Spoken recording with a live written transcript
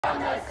From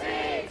the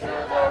sea to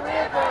the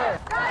river.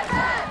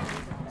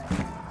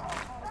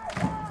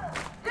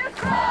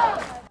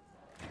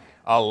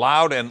 A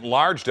loud and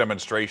large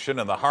demonstration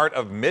in the heart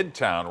of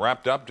Midtown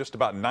wrapped up just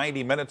about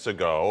 90 minutes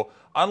ago.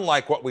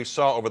 Unlike what we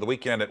saw over the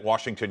weekend at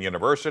Washington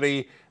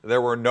University, there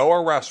were no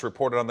arrests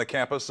reported on the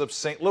campus of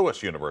St.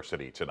 Louis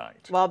University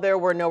tonight. While there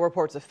were no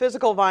reports of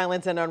physical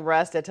violence and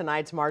unrest at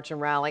tonight's march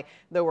and rally,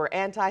 there were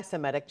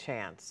anti-Semitic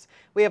chants.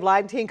 We have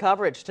live team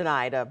coverage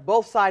tonight of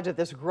both sides of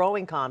this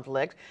growing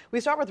conflict. We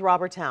start with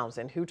Robert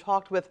Townsend, who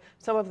talked with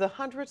some of the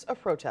hundreds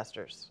of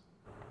protesters.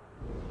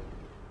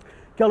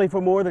 Kelly,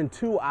 for more than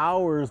 2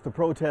 hours, the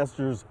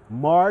protesters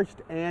marched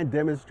and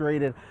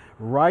demonstrated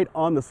right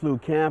on the SLU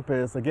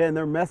campus. Again,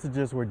 their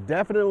messages were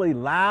definitely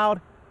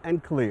loud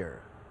and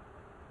clear.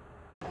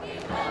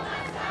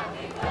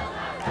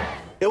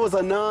 It was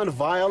a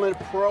non-violent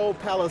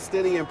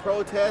pro-Palestinian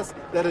protest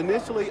that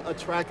initially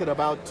attracted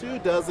about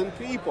 24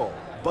 people.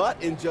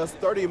 But in just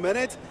 30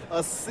 minutes,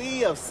 a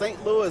sea of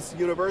St. Louis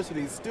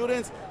University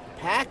students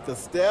packed the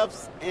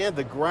steps and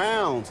the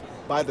grounds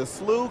by the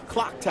SLU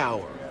clock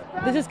tower.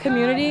 This is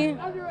community.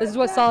 This is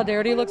what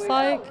solidarity looks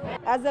like.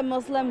 As a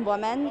Muslim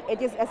woman, it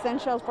is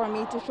essential for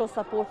me to show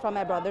support from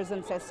my brothers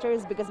and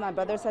sisters because my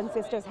brothers and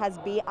sisters has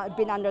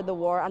been under the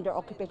war, under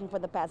occupation for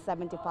the past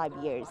 75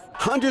 years.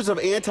 Hundreds of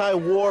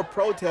anti-war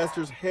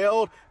protesters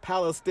held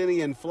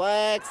Palestinian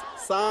flags,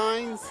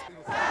 signs,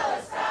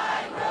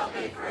 Palestine will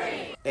be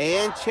free.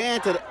 and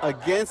chanted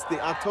against the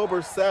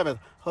October 7th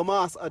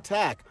Hamas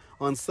attack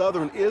on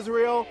southern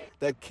Israel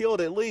that killed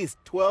at least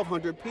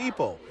 1,200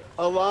 people.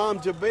 Alam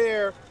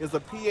Jaber is a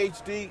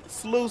PhD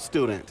SLU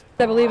student.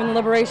 I believe in the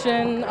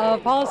liberation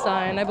of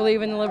Palestine. I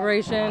believe in the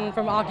liberation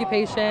from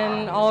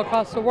occupation all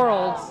across the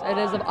world. It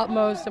is of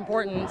utmost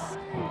importance,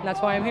 and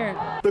that's why I'm here.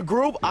 The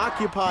group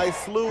Occupy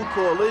SLU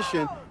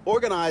Coalition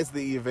organized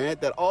the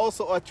event that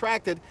also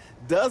attracted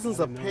dozens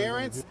of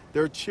parents,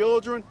 their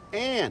children,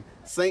 and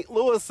St.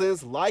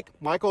 Louisans like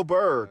Michael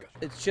Berg.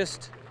 It's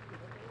just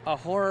a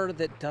horror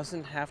that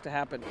doesn't have to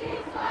happen.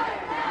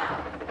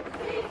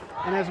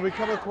 And as we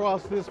come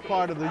across this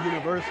part of the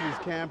university's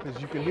campus,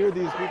 you can hear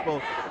these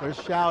people are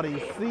shouting,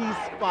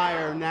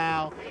 "Ceasefire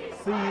now,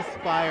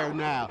 ceasefire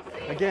now."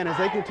 Again, as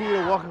they continue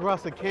to walk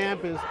across the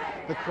campus,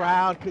 the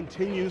crowd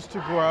continues to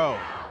grow.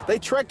 They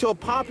trekked to a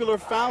popular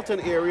fountain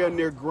area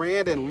near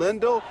Grand and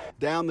Lindell,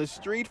 down the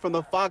street from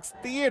the Fox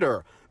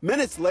Theater.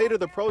 Minutes later,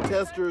 the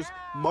protesters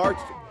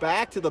marched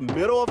back to the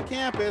middle of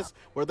campus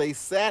where they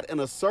sat in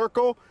a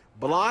circle,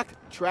 blocked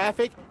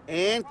traffic,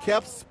 and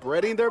kept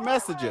spreading their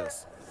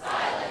messages.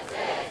 Silence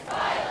is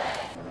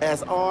violence.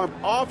 As armed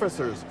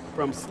officers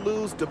from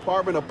SLU's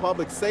Department of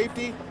Public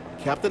Safety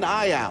kept an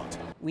eye out.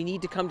 We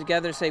need to come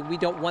together and say we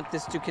don't want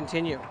this to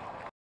continue.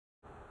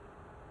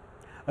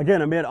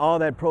 Again, amid all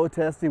that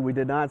protesting, we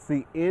did not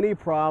see any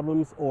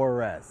problems or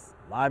arrests.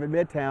 Live in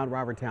Midtown,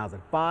 Robert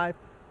Townsend, 5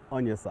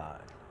 on your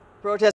side. Protest